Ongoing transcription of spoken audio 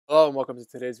Hello and welcome to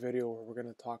today's video where we're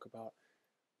going to talk about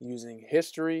using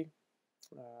history,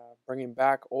 bringing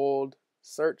back old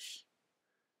search,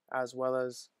 as well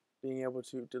as being able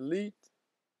to delete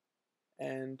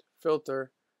and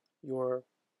filter your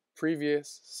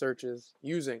previous searches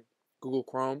using Google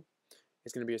Chrome.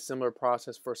 It's going to be a similar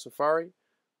process for Safari,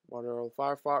 Mozilla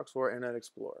Firefox, or Internet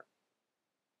Explorer.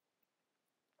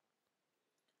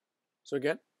 So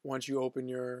again, once you open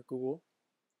your Google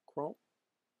Chrome,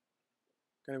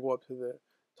 going to go up to the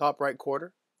top right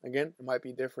corner. Again, it might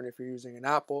be different if you're using an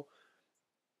Apple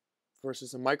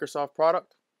versus a Microsoft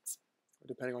product,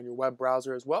 depending on your web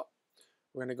browser as well.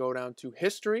 We're going to go down to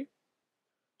History,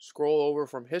 scroll over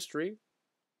from History,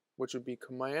 which would be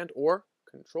Command or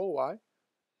Control Y.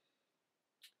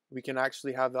 We can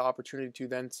actually have the opportunity to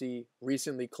then see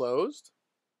Recently Closed,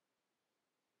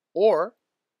 or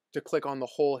to click on the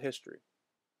whole history.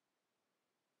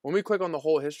 When we click on the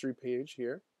whole history page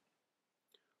here,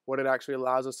 what it actually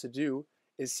allows us to do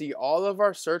is see all of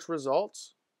our search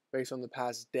results based on the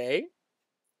past day.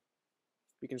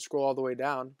 We can scroll all the way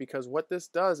down because what this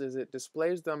does is it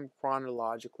displays them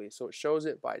chronologically. So it shows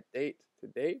it by date to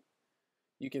date.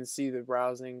 You can see the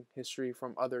browsing history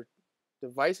from other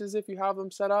devices if you have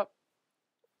them set up.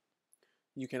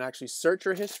 You can actually search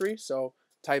your history, so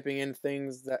typing in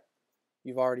things that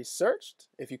you've already searched.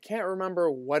 If you can't remember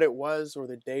what it was or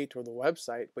the date or the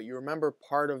website, but you remember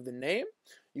part of the name,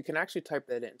 you can actually type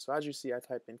that in. So as you see, I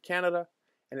typed in Canada,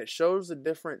 and it shows the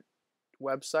different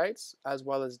websites as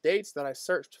well as dates that I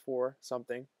searched for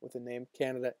something with the name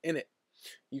Canada in it.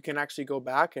 You can actually go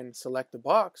back and select the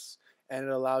box, and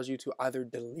it allows you to either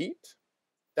delete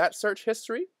that search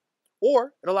history,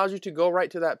 or it allows you to go right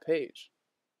to that page.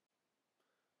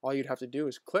 All you'd have to do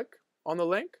is click on the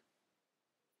link,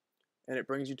 and it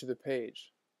brings you to the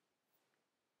page.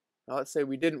 Now let's say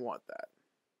we didn't want that.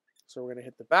 So we're going to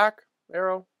hit the back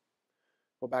arrow,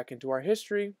 go back into our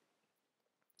history,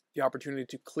 the opportunity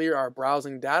to clear our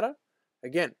browsing data.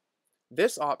 Again,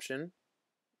 this option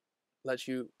lets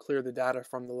you clear the data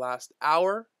from the last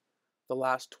hour, the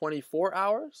last 24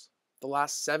 hours, the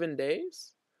last 7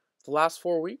 days, the last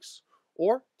 4 weeks,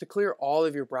 or to clear all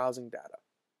of your browsing data.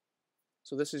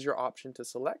 So this is your option to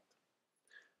select.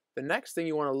 The next thing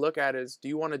you want to look at is, do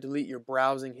you want to delete your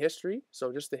browsing history?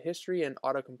 So just the history and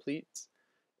autocomplete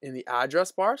in the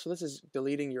address bar. So this is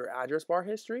deleting your address bar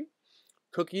history,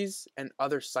 cookies and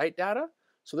other site data.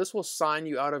 So this will sign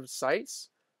you out of sites.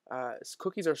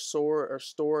 Cookies are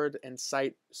stored in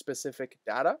site-specific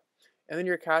data. And then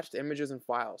your cached images and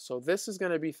files. So this is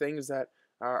going to be things that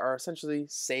are essentially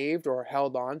saved or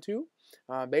held onto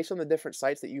based on the different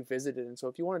sites that you visited. And so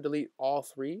if you want to delete all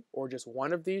three or just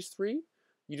one of these three,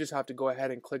 you just have to go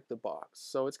ahead and click the box.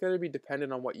 So it's going to be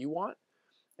dependent on what you want.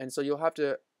 And so you'll have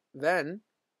to then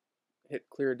hit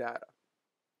clear data.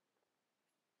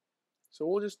 So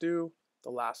we'll just do the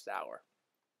last hour.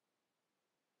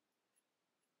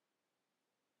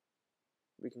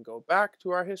 We can go back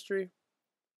to our history.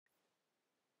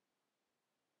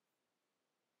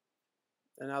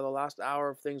 And now the last hour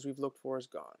of things we've looked for is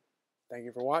gone. Thank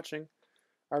you for watching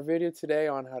our video today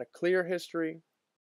on how to clear history,